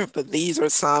more, but these are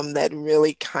some that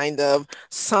really kind of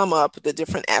sum up the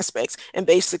different aspects. And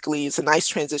basically, it's a nice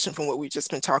transition from what we've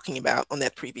just been talking about on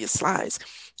that previous slides.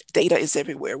 Data is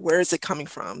everywhere. Where is it coming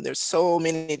from? There's so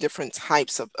many different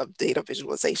types of data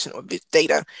visualization or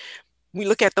data. We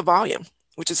look at the volume,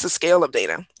 which is the scale of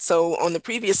data. So on the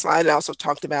previous slide, I also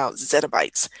talked about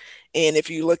zettabytes. And if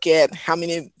you look at how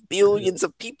many billions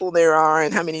of people there are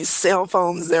and how many cell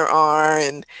phones there are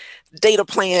and data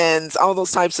plans, all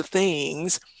those types of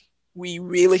things, we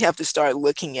really have to start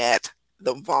looking at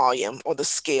the volume or the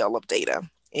scale of data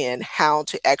and how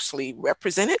to actually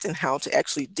represent it and how to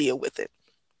actually deal with it.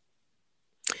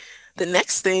 The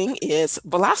next thing is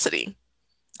velocity.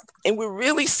 And we're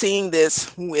really seeing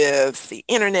this with the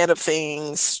Internet of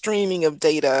Things, streaming of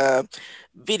data,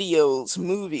 videos,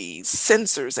 movies,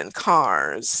 sensors in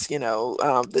cars,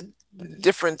 the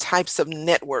different types of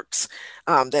networks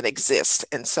that exist.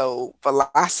 And so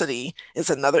velocity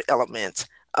is another element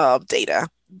of data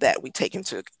that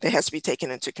has to be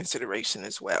taken into consideration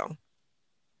as well.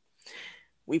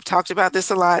 We've talked about this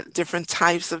a lot, different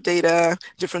types of data,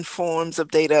 different forms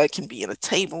of data. It can be in a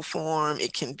table form.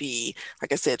 It can be,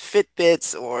 like I said,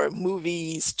 Fitbits or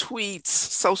movies, tweets,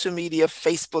 social media,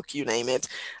 Facebook, you name it.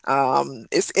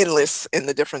 It's endless in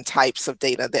the different types of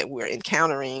data that we're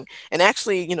encountering. And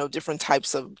actually, different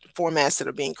types of formats that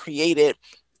are being created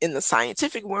in the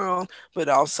scientific world, but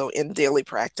also in daily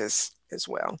practice as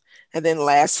well. And then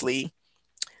lastly,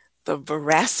 the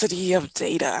veracity of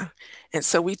data. And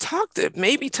so we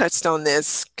maybe touched on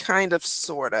this kind of,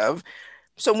 sort of.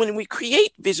 So when we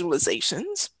create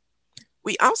visualizations,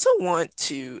 we also want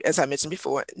to, as I mentioned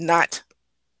before, not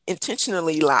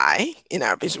intentionally lie in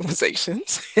our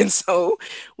visualizations. And so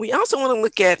we also want to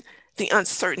look at the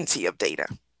uncertainty of data.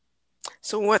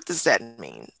 So what does that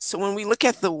mean? So when we look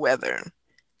at the weather,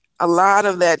 a lot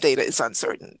of that data is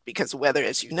uncertain because weather,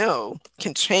 as you know,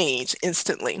 can change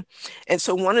instantly. And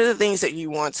so one of the things that you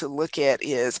want to look at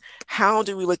is how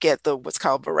do we look at what's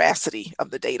called veracity of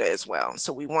the data as well.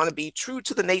 So we want to be true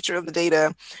to the nature of the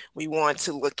data. We want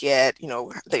to look at,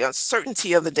 the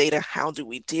uncertainty of the data. How do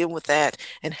we deal with that?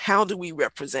 And how do we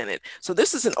represent it? So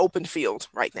this is an open field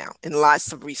right now, and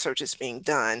lots of research is being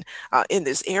done in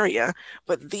this area.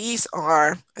 But these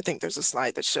are, I think there's a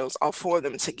slide that shows all 4 of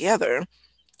them together.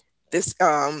 This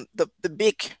the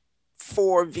big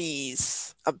 4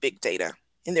 V's of big data.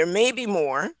 And there may be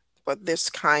more, but this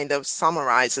kind of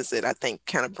summarizes it, I think,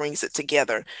 kind of brings it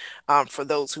together for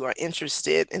those who are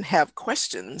interested and have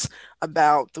questions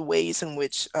about the ways in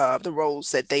which the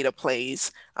roles that data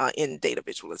plays in data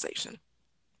visualization.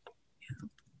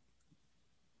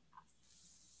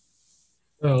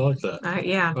 Oh, I like that.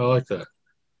 Yeah. I like that.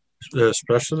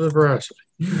 Especially the veracity.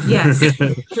 Yes.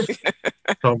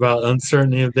 Talk about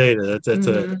uncertainty of data. That's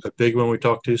a big one we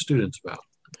talk to students about.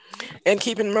 And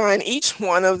keep in mind, each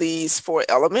one of these 4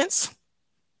 elements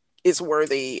is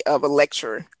worthy of a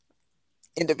lecture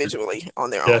individually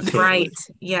on their own. Right.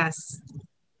 Yes.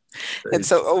 And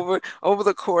so over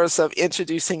the course of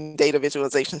introducing data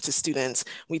visualization to students,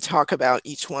 we talk about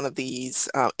each one of these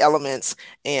elements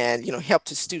and, help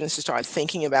the students to start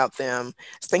thinking about them,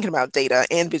 thinking about data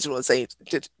and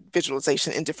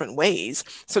visualization in different ways,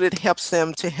 so that it helps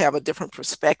them to have a different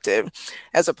perspective,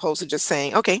 as opposed to just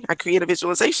saying, okay, I create a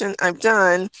visualization, I'm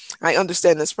done, I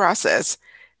understand this process.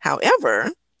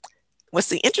 However, what's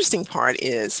the interesting part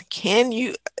is, can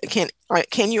you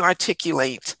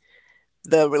articulate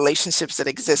the relationships that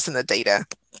exist in the data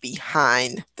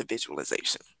behind the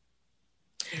visualization?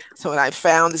 So what I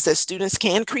found is that students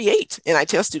can create, and I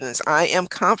tell students, I am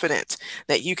confident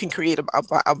that you can create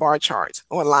a bar chart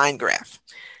or a line graph.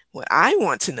 What I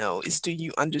want to know is, do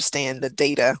you understand the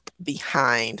data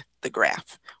behind the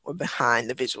graph or behind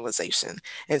the visualization?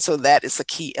 And so that is a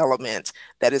key element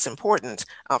that is important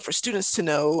for students to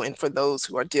know, and for those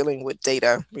who are dealing with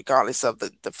data, regardless of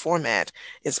the format,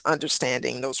 is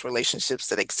understanding those relationships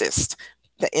that exist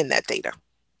in that data.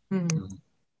 Mm-hmm.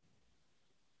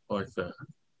 Like that.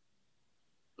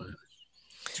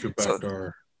 Let's go back to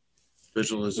our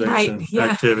visualization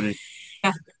activity.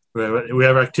 Yeah. We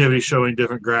have activities showing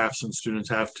different graphs, and students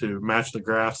have to match the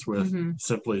graphs with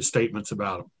simply statements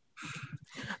about them.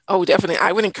 Oh, definitely.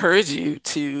 I would encourage you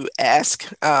to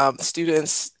ask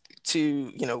students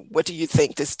to, what do you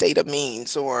think this data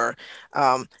means, or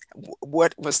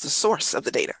what was the source of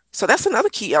the data? So that's another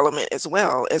key element as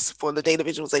well as for the data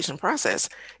visualization process,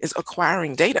 is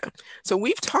acquiring data. So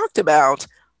we've talked about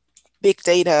big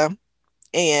data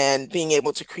and being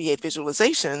able to create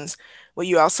visualizations. Well,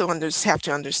 you also have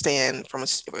to understand, from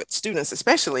students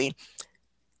especially,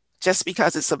 just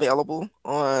because it's available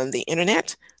on the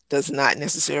internet does not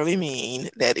necessarily mean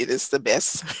that it is the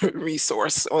best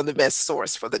resource or the best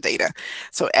source for the data.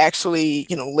 So actually,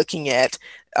 looking at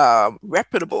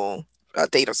reputable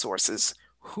data sources.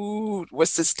 Who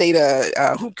was this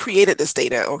data? Who created this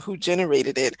data, or who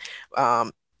generated it?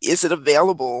 Is it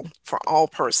available for all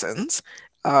persons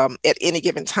at any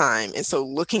given time? And so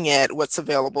looking at what's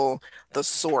available, the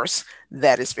source,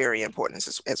 that is very important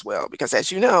as well, because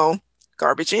as you know,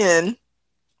 garbage in,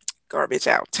 garbage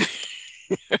out.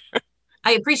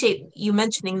 I appreciate you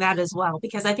mentioning that as well,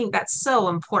 because I think that's so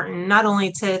important, not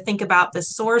only to think about the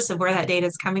source of where that data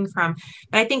is coming from,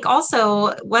 but I think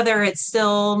also whether it's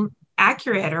still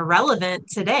accurate or relevant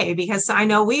today, because I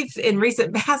know we've in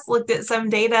recent past looked at some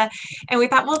data and we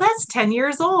thought, well, that's 10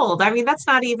 years old. I mean, that's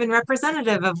not even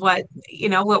representative of what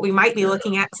we might be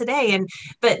looking at today.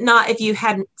 But not if you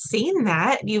hadn't seen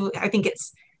that, I think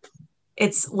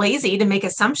it's lazy to make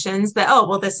assumptions that, oh,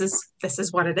 well, this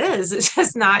is what it is. It's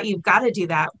just not. You've got to do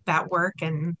that work.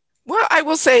 And well, I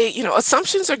will say,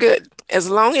 assumptions are good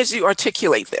as long as you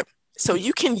articulate them. So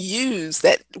you can use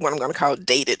that, what I'm going to call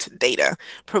dated data,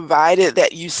 provided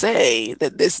that you say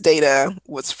that this data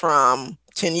was from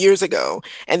 10 years ago,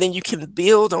 and then you can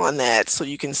build on that, so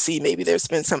you can see maybe there's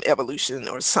been some evolution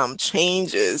or some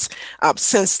changes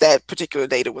since that particular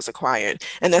data was acquired.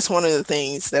 And that's one of the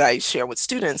things that I share with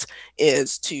students,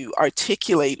 is to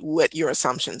articulate what your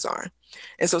assumptions are.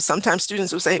 And so sometimes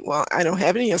students will say, well, I don't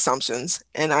have any assumptions.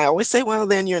 And I always say, well,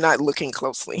 then you're not looking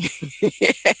closely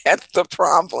at the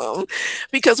problem,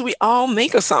 because we all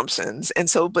make assumptions. And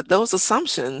so, but those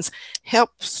assumptions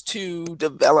helps to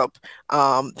develop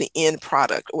the end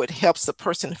product, or it helps the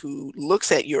person who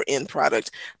looks at your end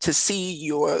product to see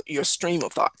your stream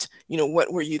of thought.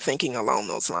 What were you thinking along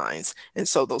those lines? And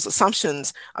so those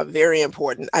assumptions are very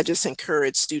important. I just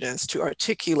encourage students to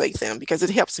articulate them, because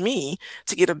it helps me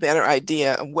to get a better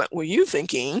idea of what were you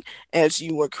thinking as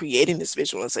you were creating this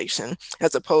visualization,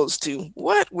 as opposed to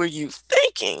what were you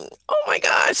thinking? Oh my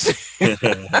gosh.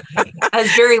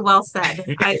 That's very well said.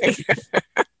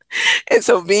 And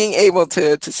so being able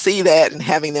to see that, and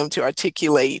having them to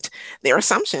articulate their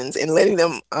assumptions, and letting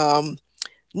them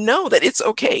know that it's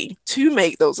okay to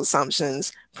make those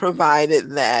assumptions,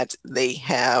 provided that they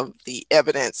have the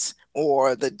evidence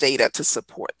or the data to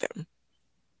support them.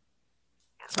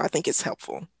 So I think it's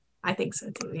helpful. I think so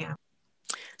too, yeah.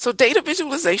 So data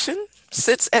visualization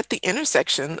sits at the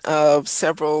intersection of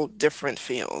several different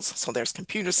fields. So there's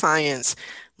computer science,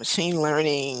 machine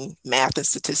learning, math and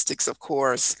statistics, of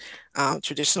course,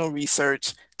 traditional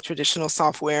research, traditional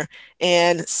software,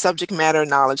 and subject matter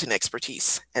knowledge and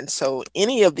expertise. And so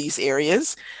any of these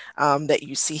areas that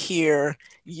you see here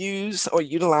use or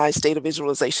utilize data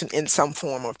visualization in some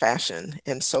form or fashion.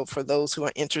 And so for those who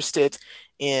are interested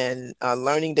in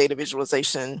learning data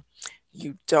visualization,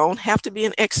 you don't have to be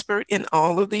an expert in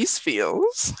all of these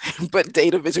fields, but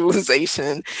data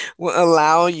visualization will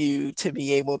allow you to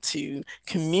be able to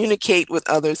communicate with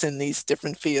others in these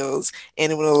different fields,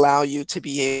 and it will allow you to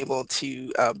be able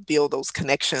to build those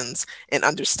connections and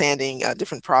understanding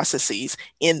different processes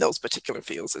in those particular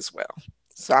fields as well.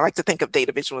 So I like to think of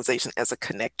data visualization as a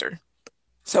connector.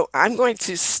 So I'm going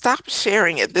to stop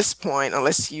sharing at this point,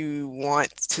 unless you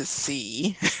want to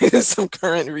see some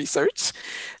current research.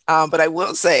 But I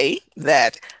will say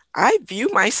that I view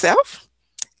myself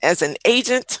as an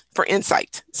agent for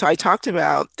insight. So I talked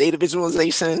about data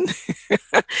visualization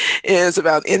is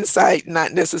about insight,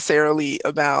 not necessarily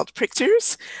about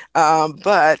pictures,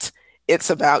 but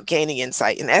it's about gaining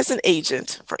insight. And as an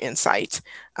agent for insight,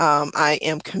 I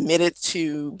am committed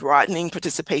to broadening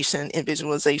participation in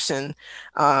visualization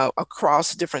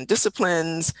across different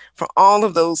disciplines, for all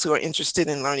of those who are interested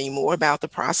in learning more about the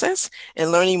process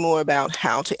and learning more about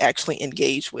how to actually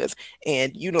engage with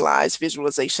and utilize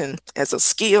visualization as a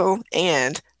skill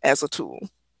and as a tool.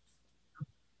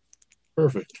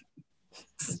 Perfect.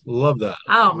 Love that.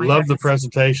 Oh, love the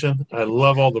presentation. I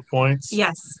love all the points.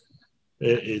 Yes.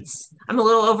 It's I'm a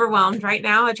little overwhelmed right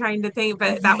now trying to think,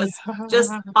 but that was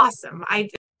just awesome.